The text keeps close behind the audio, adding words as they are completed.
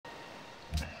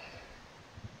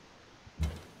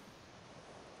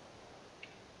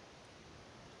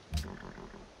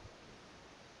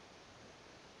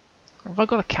Have I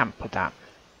got a camp with that?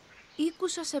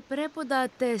 Ήκουσα σε πρέποντα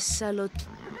Τέσσαλο.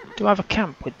 Do I have a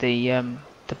camp with the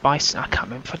bison? I can't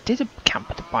remember if I did a camp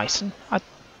with the bison.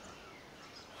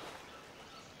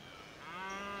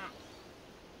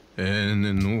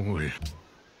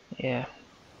 Yeah.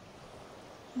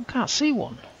 I can't see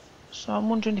one. So I'm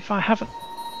wondering if I haven't...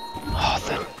 Oh,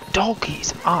 the dog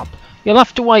is up. You'll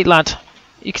have to wait, lad.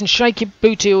 You can shake your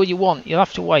booty all you want. You'll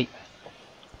have to wait.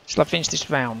 Till I finish this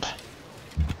round.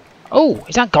 Oh,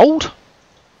 is that gold?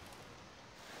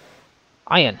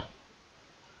 Iron.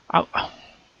 Oh.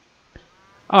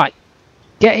 Alright.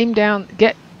 Get him down.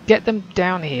 Get them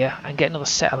down here and get another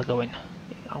settler going.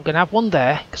 I'm going to have one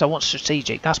there because I want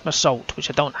strategic. That's my salt, which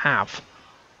I don't have.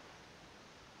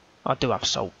 I do have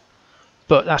salt.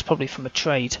 But that's probably from a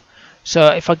trade. So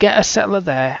if I get a settler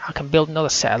there, I can build another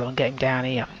settler and get him down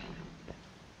here.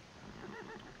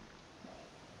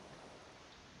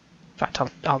 In fact,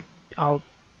 I'll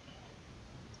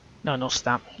no, not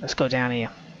that. Let's go down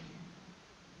here.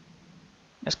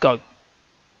 Let's go.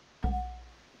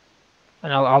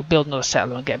 And I'll build another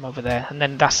settler and get him over there. And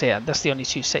then that's it. That's the only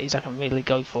two cities I can really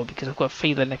go for because I've got a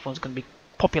feeling everyone's going to be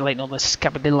populating all the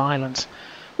Scabadil Islands.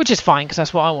 Which is fine because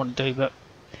that's what I want to do. But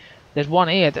there's one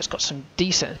here that's got some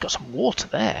decent, it's got some water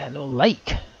there. A little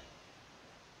lake.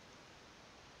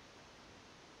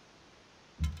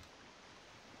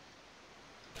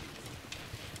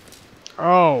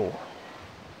 Oh.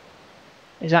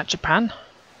 Is that Japan?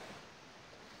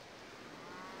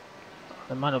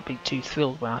 They might not be too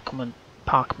thrilled when I come and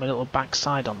park my little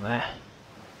backside on there.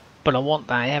 But I want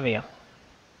that area.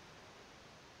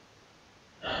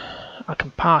 I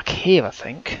can park here, I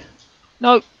think.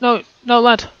 No, no, no,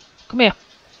 lad. Come here.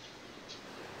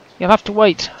 You'll have to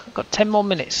wait. I've got 10 more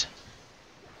minutes.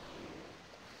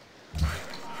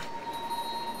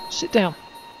 Sit down.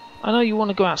 I know you want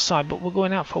to go outside, but we're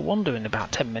going out for a wander in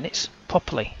about 10 minutes.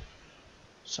 Properly.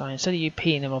 So instead of you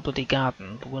peeing in my bloody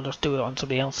garden, we'll just do it on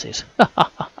somebody else's.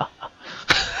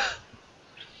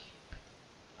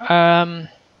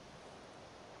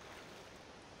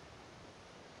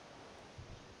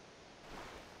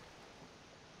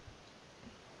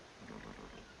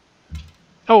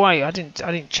 Oh wait, I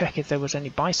didn't check if there was any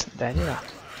bison there, did I?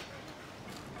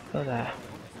 Go there.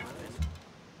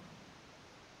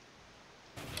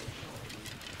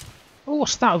 Oh,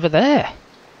 what's that over there?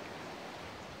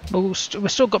 Well, we've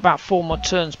still got about 4 more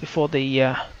turns before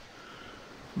the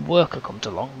worker comes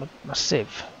along. My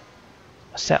civ,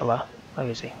 a settler. Where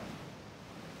is he?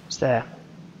 It's there,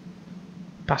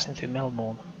 passing through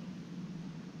Melbourne.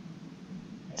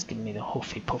 It's giving me the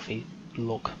huffy puffy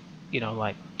look, you know,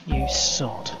 like you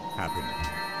sod. Happy.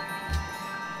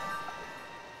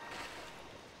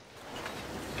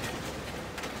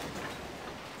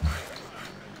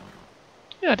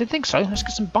 Yeah, I didn't think so. Let's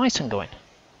get some bison going.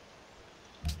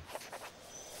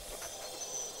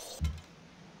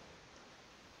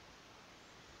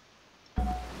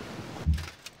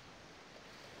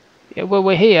 Yeah, well,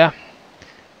 we're here.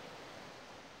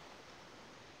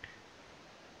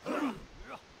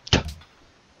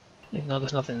 Even though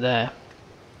there's nothing there.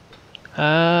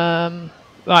 Right,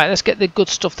 let's get the good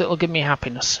stuff that'll give me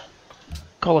happiness.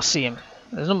 Colosseum.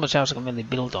 There's not much else I can really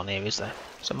build on here, is there?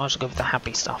 So I might as well go for the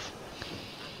happy stuff.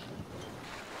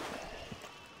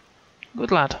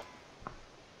 Good lad.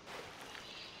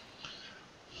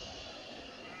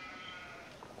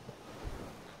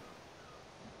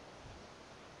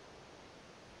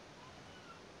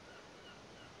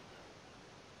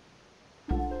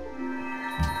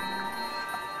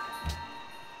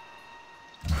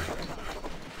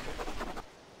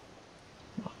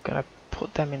 Gonna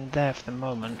put them in there for the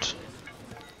moment.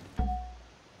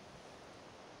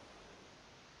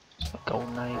 It's the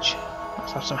golden age.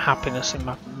 Let's have some happiness in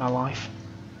my life.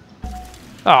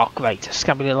 Oh great, a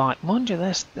Scabby light. Mind you,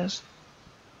 there's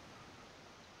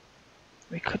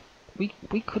we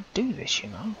could do this, you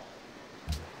know.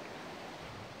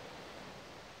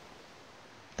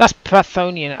 That's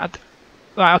Pathonian.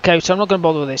 Right, okay, so I'm not gonna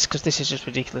bother with this because this is just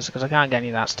ridiculous because I can't get any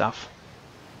of that stuff.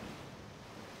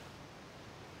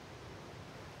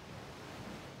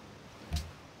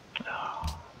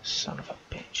 Son of a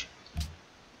bitch.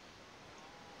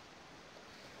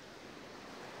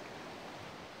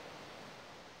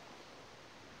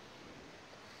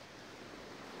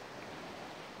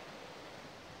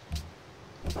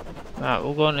 Right,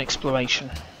 we'll go on exploration.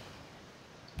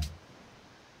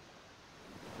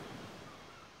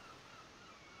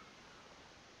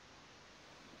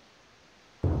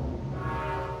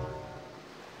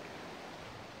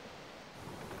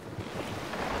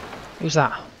 Who's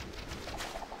that?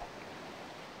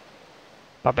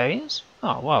 Barbarians?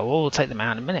 Oh, well, we'll take them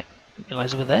out in a minute. I didn't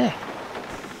realise they were there.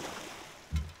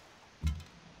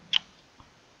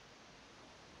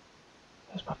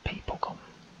 Where's my people gone?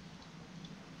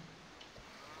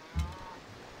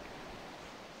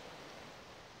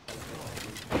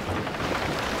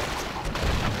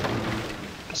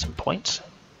 Get some points.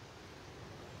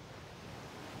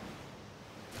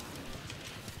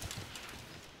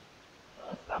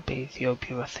 That'd be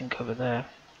Ethiopia, I think, over there.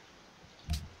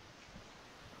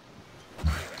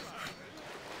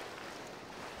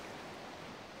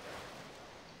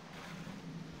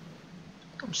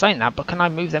 I'm saying that, but can I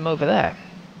move them over there?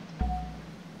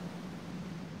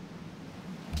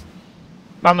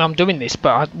 I mean, I'm doing this,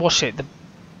 but watch it.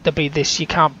 There'll be this. You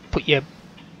can't put your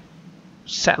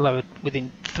settler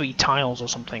within 3 tiles or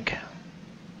something.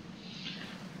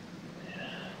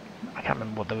 I can't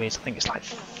remember what there is. I think it's like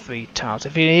 3 tiles.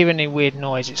 If you hear any weird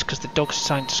noise, it's because the dog's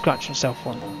trying to scratch himself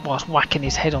on whilst whacking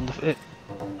his head on the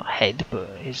not head, but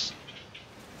his.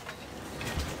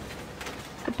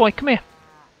 Good boy, come here.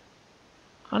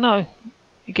 I know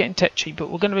you're getting tetchy, but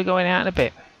we're going to be going out in a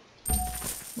bit.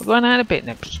 We're going out in a bit,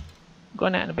 Nips. We're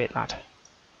going out in a bit, lad.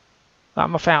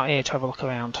 I'm off out here to have a look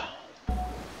around.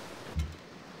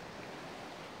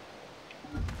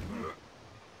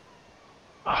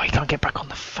 Oh, you can't get back on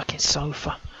the fucking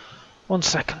sofa. 1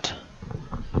 second.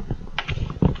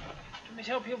 Let me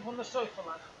help you up on the sofa,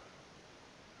 lad.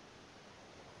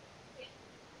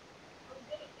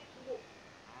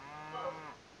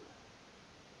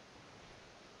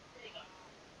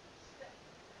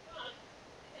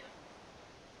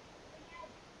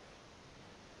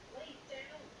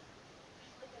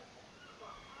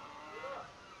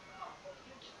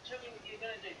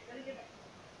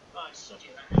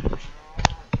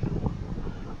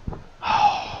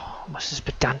 Oh, I'm as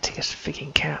pedantic as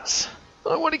freaking cats.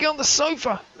 I want to get on the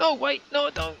sofa. No, wait, no, I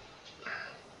don't.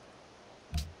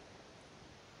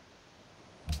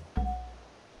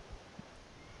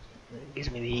 It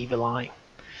gives me the evil eye.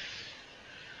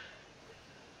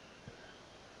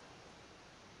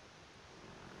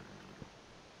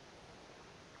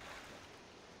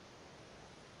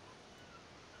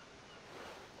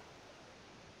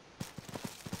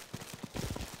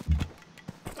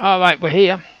 Alright, we're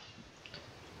here.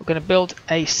 We're going to build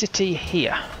a city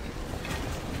here.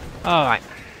 Alright.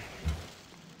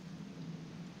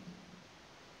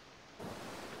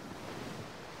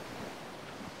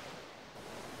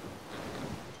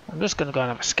 I'm just going to go and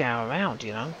have a scour around,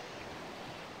 you know.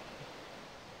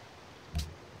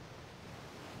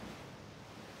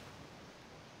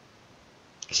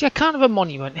 See, I can't have a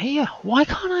monument here. Why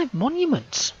can't I have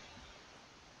monuments?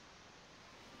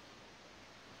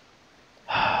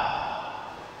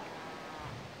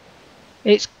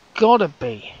 It's gotta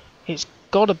be. It's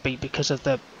gotta be because of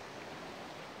the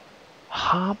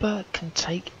harbour can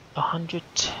take 100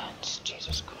 tons.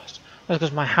 Jesus Christ. That's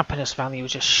because my happiness value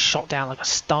was just shot down like a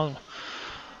stone.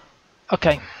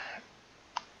 Okay.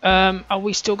 Are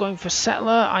we still going for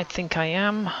settler? I think I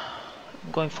am.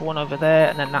 I'm going for one over there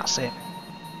and then that's it.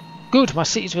 Good, my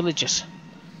city's religious.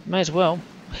 May as well.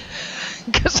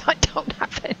 Because I don't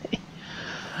have any.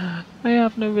 I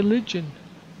have no religion.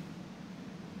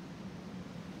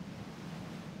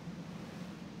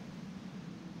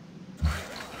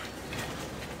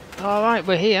 Alright,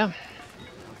 we're here.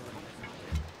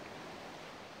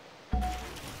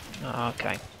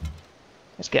 Okay.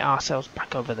 Let's get ourselves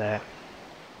back over there.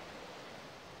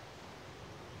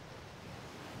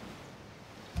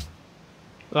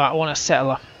 Right, I want a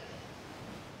settler.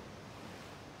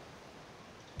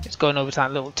 It's going over to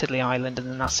that little tiddly island and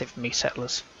then that's it for me,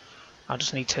 settlers. I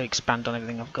just need to expand on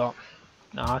everything I've got.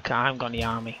 No, I haven't got any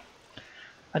army.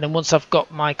 And then once I've got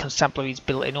my constabularies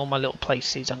built in all my little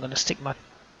places, I'm going to stick my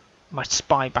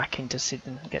spy back into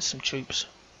Sydney and get some troops.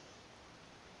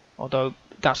 Although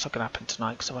that's not going to happen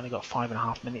tonight because I've only got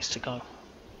 5.5 minutes to go.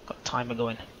 Got a timer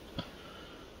going.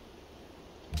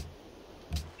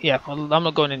 Yeah, well, I'm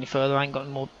not going any further. I ain't got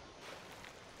more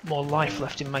life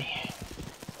left in me.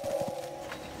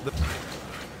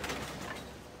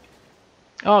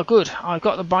 Oh, good. I've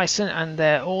got the bison and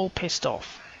they're all pissed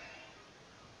off.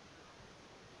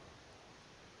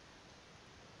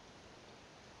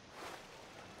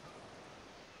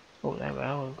 Oh, there we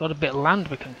are. We've got a bit of land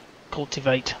we can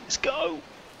cultivate. Let's go!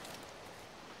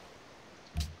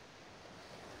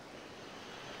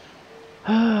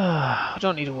 I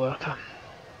don't need a worker.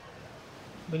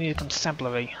 We need a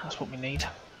constabulary. That's what we need.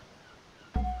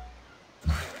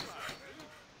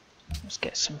 Let's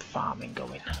get some farming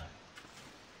going.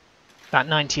 That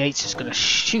 98 is going to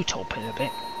shoot up in a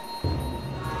bit.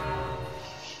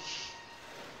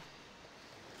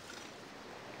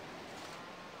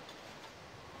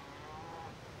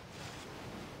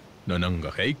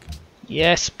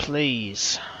 Yes,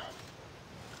 please.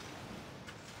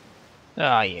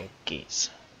 Ah, you geese.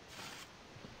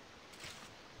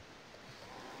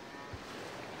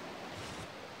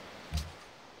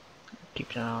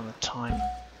 Keep an eye on the time.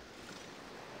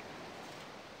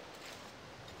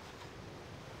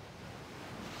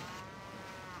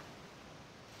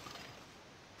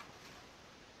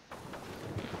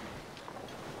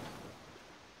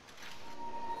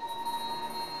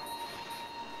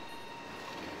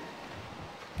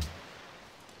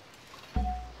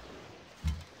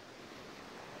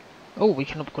 Oh, we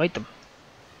can upgrade them.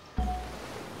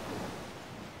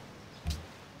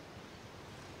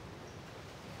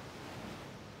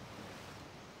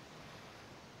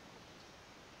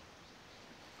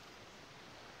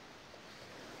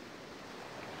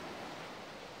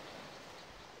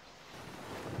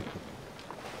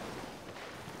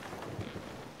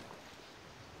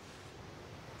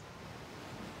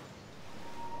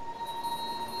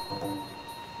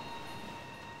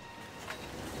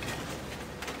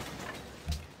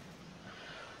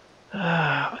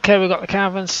 Okay, we've got the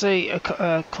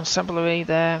caravanserai, constabulary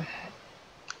there.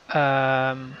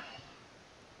 We're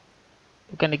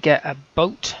going to get a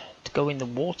boat to go in the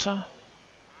water.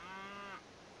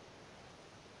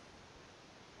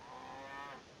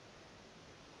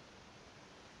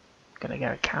 Going to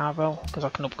get a caravel because I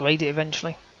can upgrade it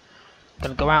eventually.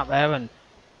 Going to go out there and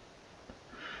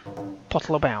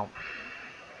pottle about.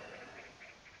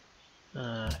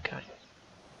 Okay.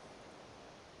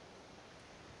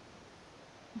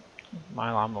 My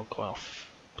alarm will go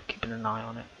off. Keeping an eye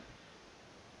on it.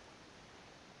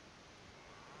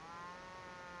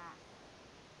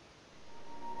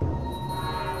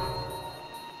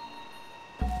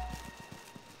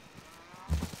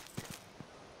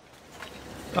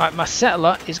 Right, my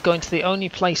settler is going to the only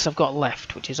place I've got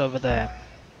left, which is over there.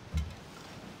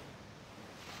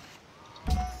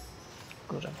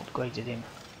 Good, I've upgraded him.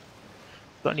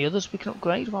 Got any others we can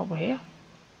upgrade while we're here?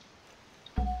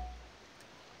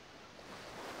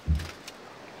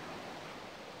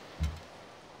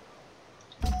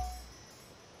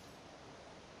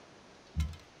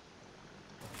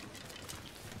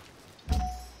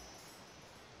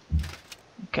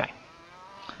 Okay.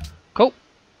 Cool.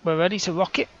 We're ready to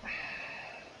rock it.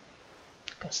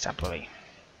 Constabulary.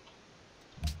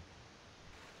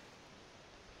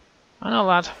 I know,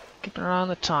 lad. Keep an eye on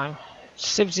the time.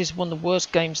 Civs is one of the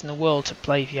worst games in the world to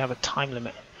play if you have a time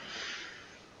limit.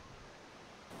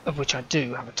 Of which I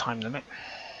do have a time limit.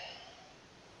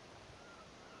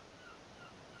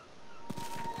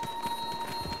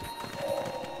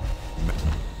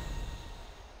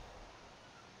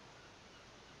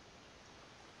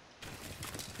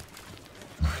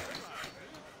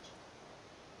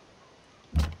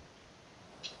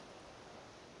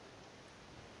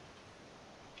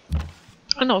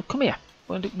 Oh no, come here.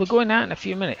 We're going out in a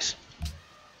few minutes.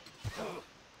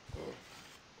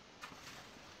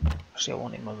 Actually, I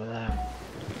want him over there.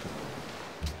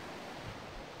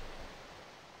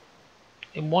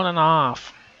 In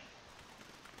 1.5.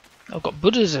 I've got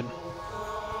Buddhism.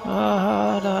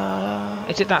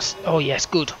 Is it that? Oh yes,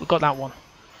 good. We got that one.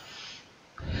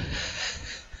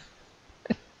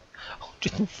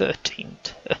 113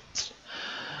 turns.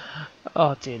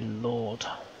 Oh dear lord.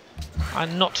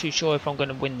 I'm not too sure if I'm going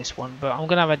to win this one, but I'm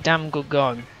going to have a damn good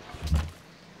go.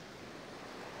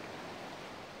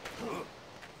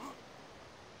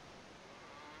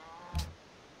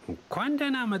 Quando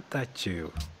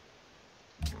namataccio?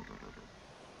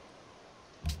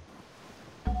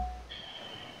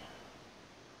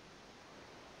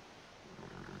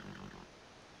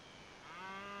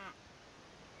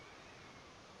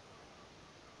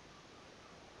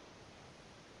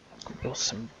 Could build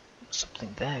something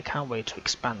there, can't wait to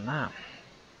expand that.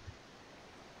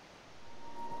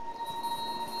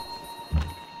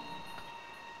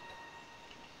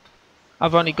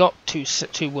 I've only got two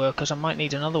workers. I might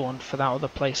need another one for that other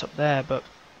place up there, but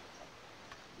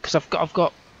because I've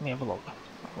got. Let me have a look.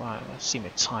 Right, let's see my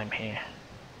time here.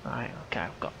 Right, okay,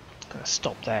 I've got. Gonna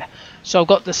stop there. So I've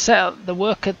got the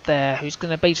worker there who's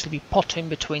going to basically be potting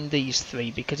between these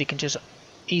three because he can just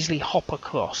easily hop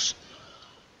across.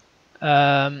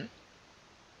 I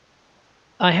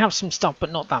have some stuff,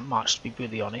 but not that much, to be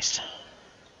really honest.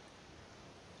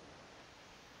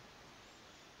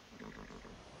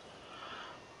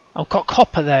 I've got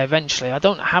copper there eventually. I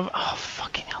don't have. Oh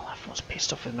fucking hell! Everyone's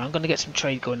pissed off with me. I'm going to get some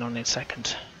trade going on in a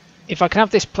second. If I can have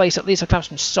this place, at least I can have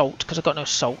some salt because I've got no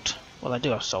salt. Well, I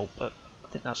do have salt, but I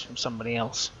think that's from somebody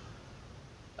else.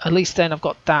 At least then I've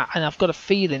got that, and I've got a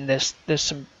feeling there's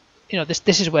some. You know,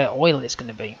 this is where oil is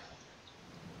going to be.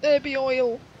 There be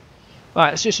oil.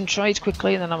 Right, let's do some trades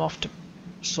quickly, and then I'm off to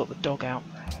sort the dog out.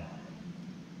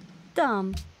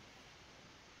 Tom,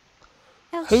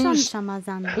 Who's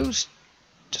Ramazan. who's?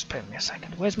 Just bear with me a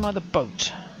second. Where's my other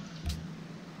boat?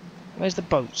 Where's the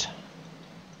boat?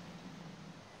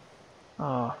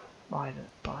 Oh, by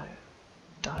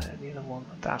the other one.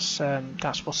 That's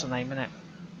what's the name, isn't it?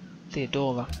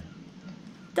 Theodora.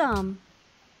 Dam.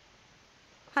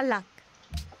 Halak.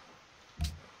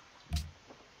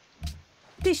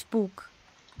 Tishbuk.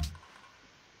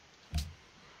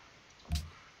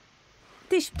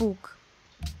 Tishbuk.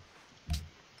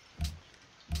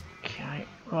 Okay,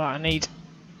 right. I need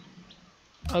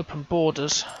open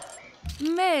borders.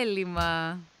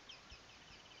 Μέλιμα.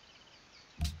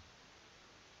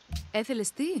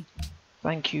 Έθελες τι?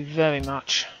 Thank you very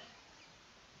much.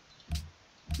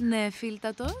 Ναι,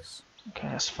 φίλτατος. Okay,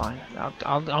 that's fine.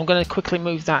 I'm going to quickly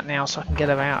move that now so I can get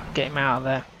him out of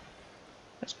there.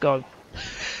 Let's go.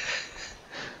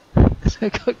 So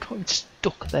got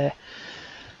stuck there.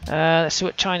 Let's see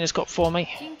what China's got for me.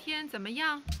 今天怎么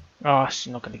样？ Oh,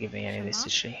 she's not going to give me any of this,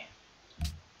 is she?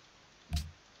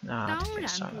 No, I don't think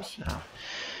so. 当然不行。 No.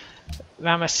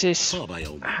 Ramesses صعب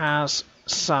يوم has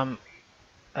some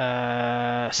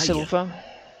silver.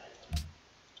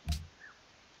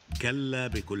 كلا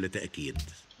بكل تأكيد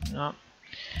No.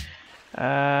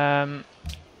 Thank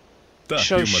you,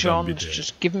 Shoshan Madame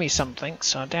just give me something,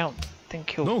 so I don't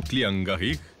think he'll No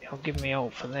kliangahik. give me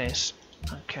all for this.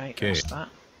 Okay, Okay. that's that.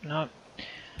 No.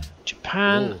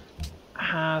 Japan Oh.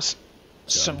 has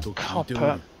some Janto copper.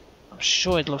 Kintu. I'm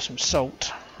sure he'd love some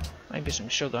salt. Maybe some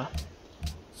sugar.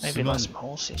 Maybe he'd like Sman. some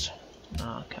horses.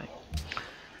 Oh, okay.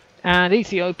 And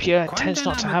Ethiopia tends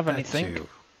not to have anything.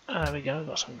 There we go,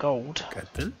 got some gold.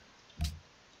 قتل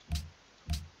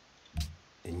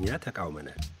إني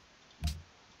تقاومنا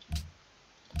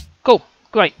Cool,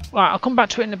 great. Right, I'll come back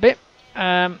to it in a bit.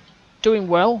 Doing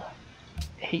well.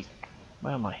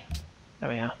 Where am I? There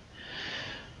we are.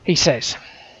 He says.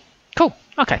 Cool,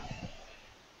 okay.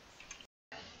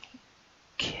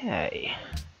 Okay.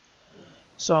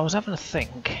 So I was having a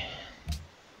think.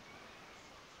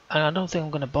 And I don't think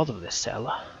I'm going to bother with this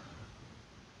settler.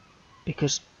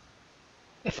 Because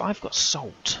if I've got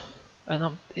salt,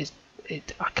 and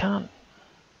I can't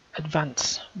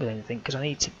advance with anything because I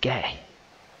need to get.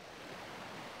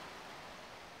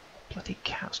 Bloody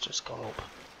cat's just got up.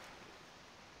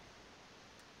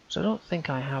 So I don't think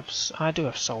I have. I do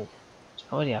have salt.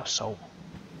 I already have salt.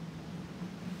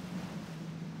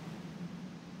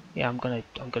 Yeah, I'm gonna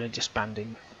disband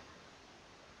him.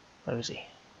 Where is he?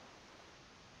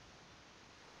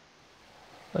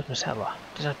 Where's my settler?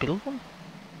 Did I build one?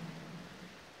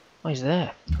 Oh, he's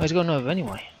there. Oh, he's going over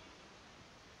anyway.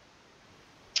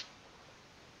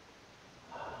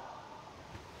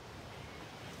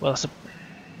 Well, that's a...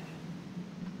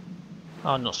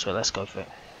 Oh, not sure. Let's go for it.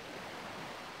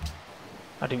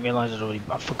 I didn't realise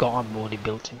I forgot I've already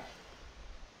built him.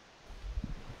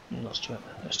 Not sure.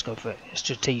 Let's go for it. It's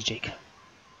strategic.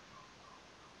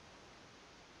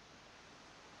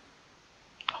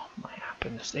 Oh, my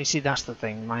happiness. You see, that's the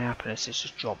thing. My happiness is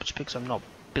just dropped because I'm not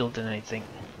building anything.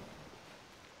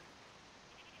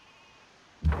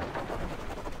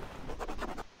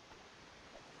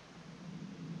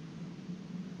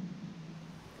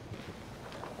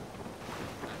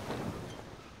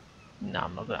 No,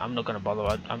 I'm not gonna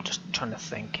bother. I'm just trying to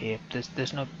think here.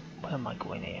 There's no. Where am I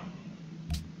going here?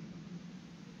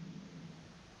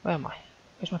 Where am I?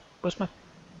 Where's my?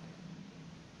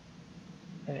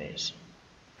 There it is.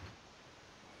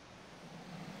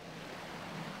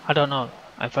 I don't know.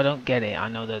 If I don't get it, I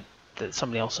know that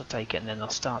somebody else will take it, and then they'll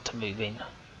start to move in.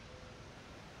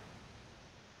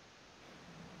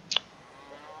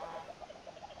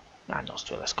 Nah, not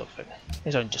still. Let's go for it.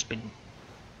 It's only just been.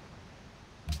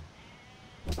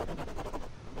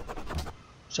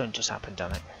 It's only just happened,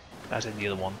 done it. As in the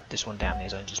other one, this one down here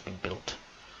has only just been built.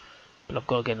 But I've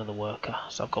got to get another worker.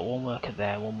 So I've got one worker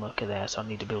there, so I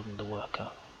need to build another worker.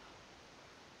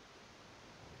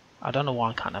 I don't know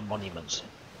why I can't have monuments.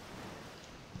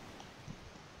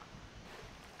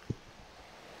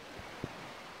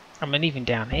 I mean, even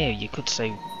down here, you could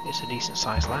say it's a decent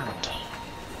sized land.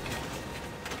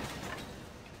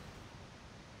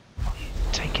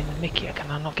 Taking the mickey,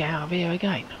 can I not get out of here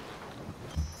again?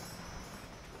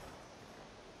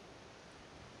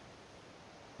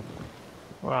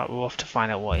 Right, we'll have to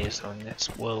find out what it is in the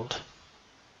next world.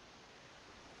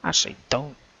 Actually,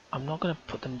 I'm not going to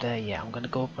put them there yet. I'm going to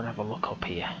go up and have a look up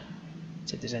here.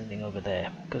 See if there's anything over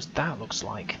there. Because that looks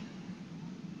like...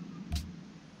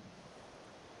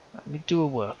 Let me do a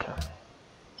worker.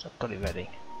 So I've got it ready.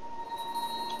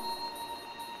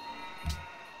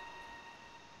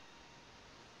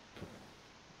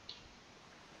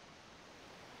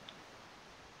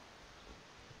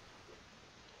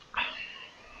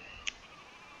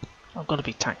 I've got to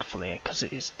be tactful here because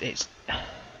it's.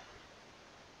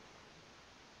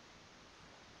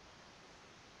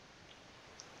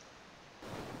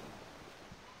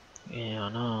 Yeah, I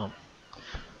know.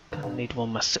 I need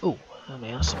one myself. Oh, let me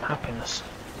have some happiness.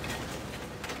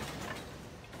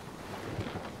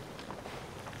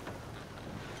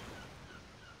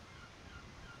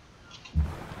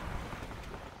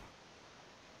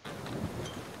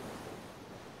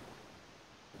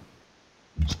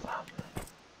 What's that?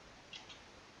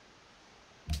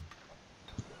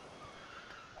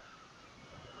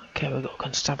 Okay, we've got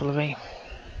constabulary.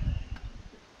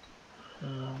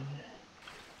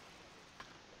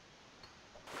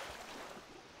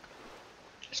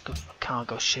 Let's go for a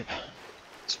cargo ship.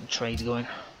 Some trade going.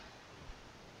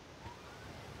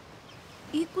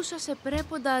 Ήκουσα σε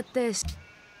πρέποντα ατές.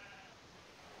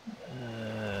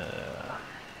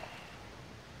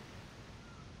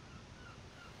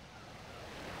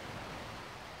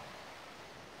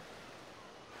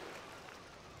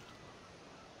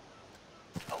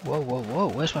 Whoa, whoa, whoa,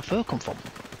 where's my fur come from?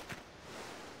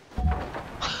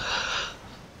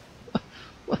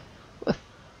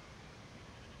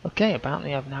 Okay,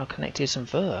 apparently I've now connected some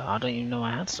fur. I don't even know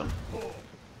I had some.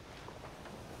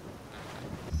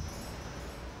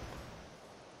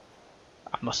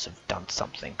 I must have done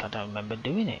something, I don't remember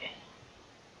doing it.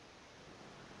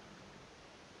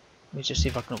 Let me just see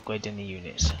if I can upgrade any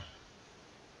units.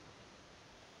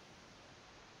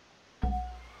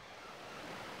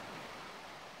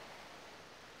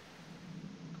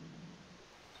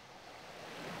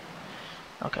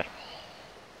 Okay.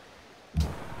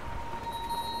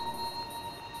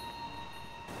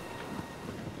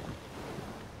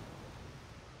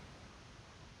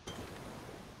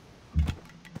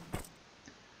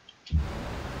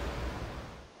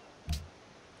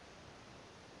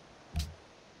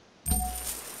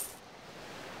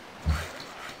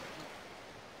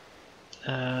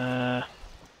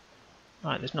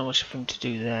 Right, there's not much thing to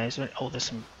do there, is there? Oh, there's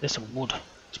some wood.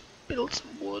 Let's build some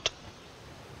wood.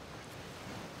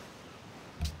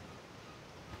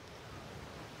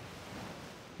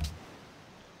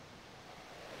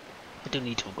 I do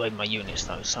need to upgrade my units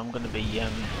though, so I'm going to be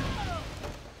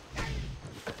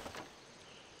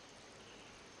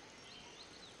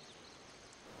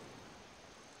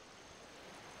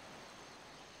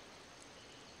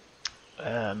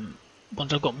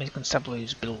once I've got my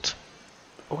constabularies built.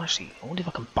 Oh, actually, I wonder if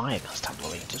I can buy a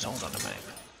constabulary. Just hold on a minute.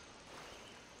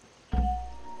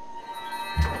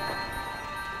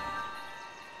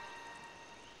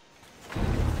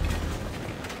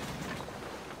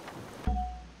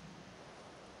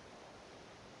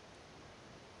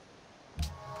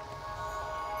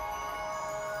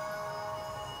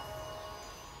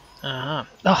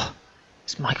 Oh,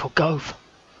 it's Michael Gove.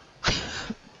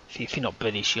 If you're not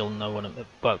British, you'll know what I'm.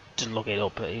 Well, just look it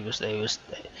up. It was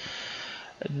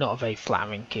not a very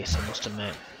flattering kiss, I must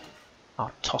admit.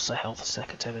 I'll toss a health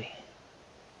secretary.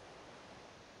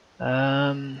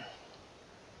 I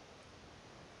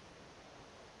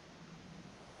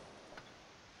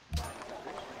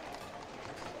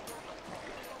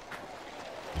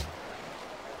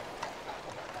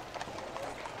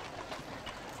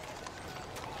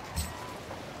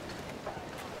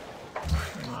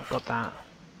got that.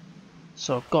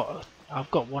 So I've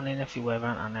got one in everywhere,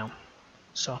 haven't I now?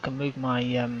 So I can move my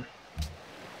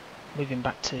moving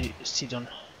back to Sidon.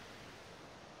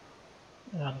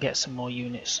 And I can get some more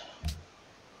units.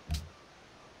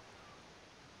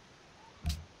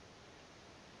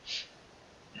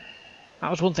 That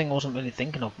was one thing I wasn't really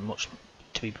thinking of much,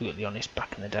 to be brutally honest,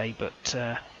 back in the day, but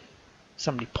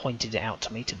somebody pointed it out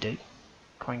to me to do.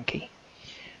 Cranky.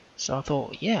 So I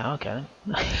thought, yeah, okay,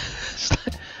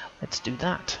 let's do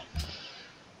that.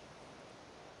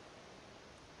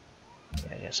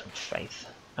 Yeah, get some faith.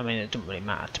 I mean, it doesn't really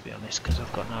matter, to be honest, because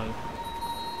I've got no...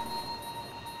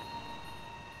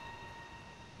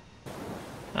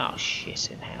 Oh, shit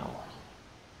in hell.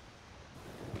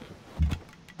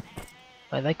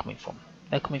 Where are they coming from?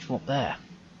 They're coming from up there.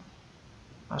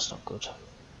 That's not good.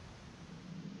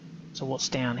 So what's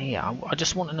down here? I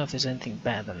just want to know if there's anything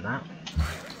better than that.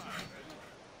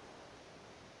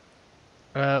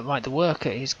 Right, the worker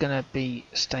is going to be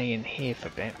staying here for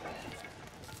a bit.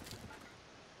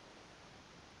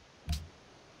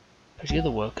 Because the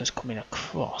other worker's coming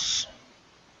across.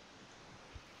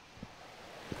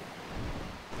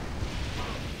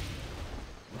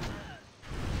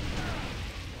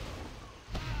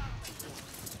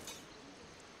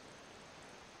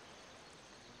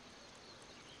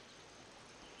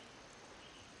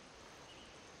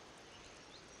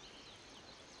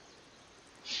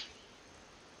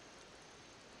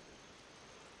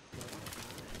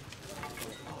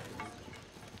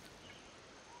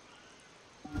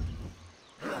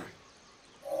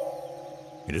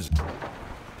 It is.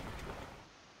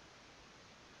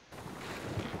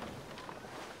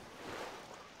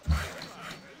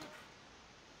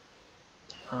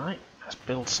 Alright, let's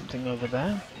build something over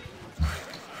there. I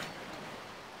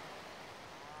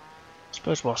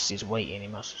suppose whilst he's waiting he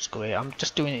must just go here. I'm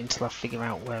just doing it until I figure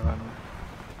out where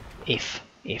if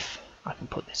I can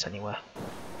put this anywhere.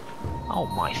 Oh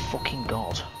my fucking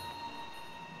god.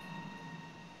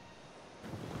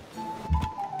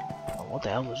 Oh, what the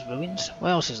hell, there's ruins? What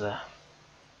else is there?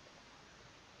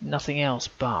 Nothing else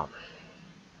but...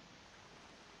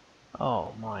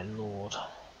 Oh my lord.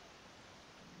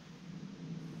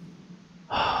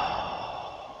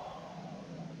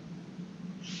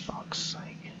 Fuck's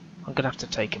sake. I'm gonna have to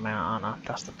take him out, aren't I?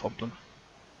 That's the problem.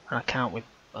 And I can't with...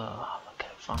 okay,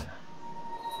 fine.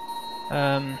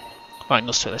 Right,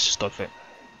 let's just go for it.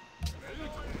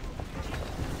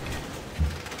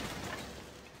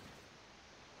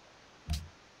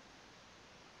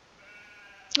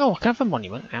 Oh, I can have a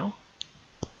monument now.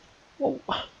 Whoa.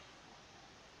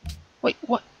 Wait,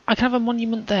 what? I can have a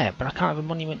monument there, but I can't have a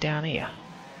monument down here.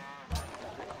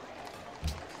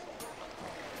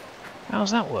 How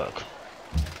does that work?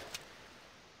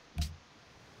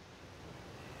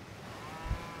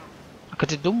 I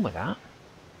could have done with that.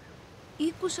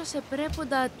 Ήκουσα σε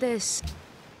πρέποντα ατές.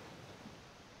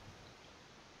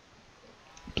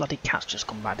 Bloody cat's just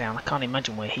come back down. I can't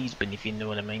imagine where he's been, if you know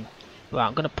what I mean. Right,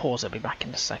 I'm going to pause. I'll be back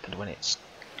in a second when it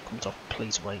comes off.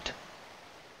 Please wait.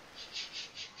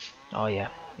 Oh yeah,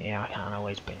 yeah, I can't know where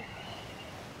he's been.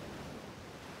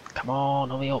 Come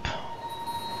on, hurry up.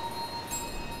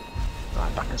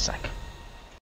 Right, back in a sec.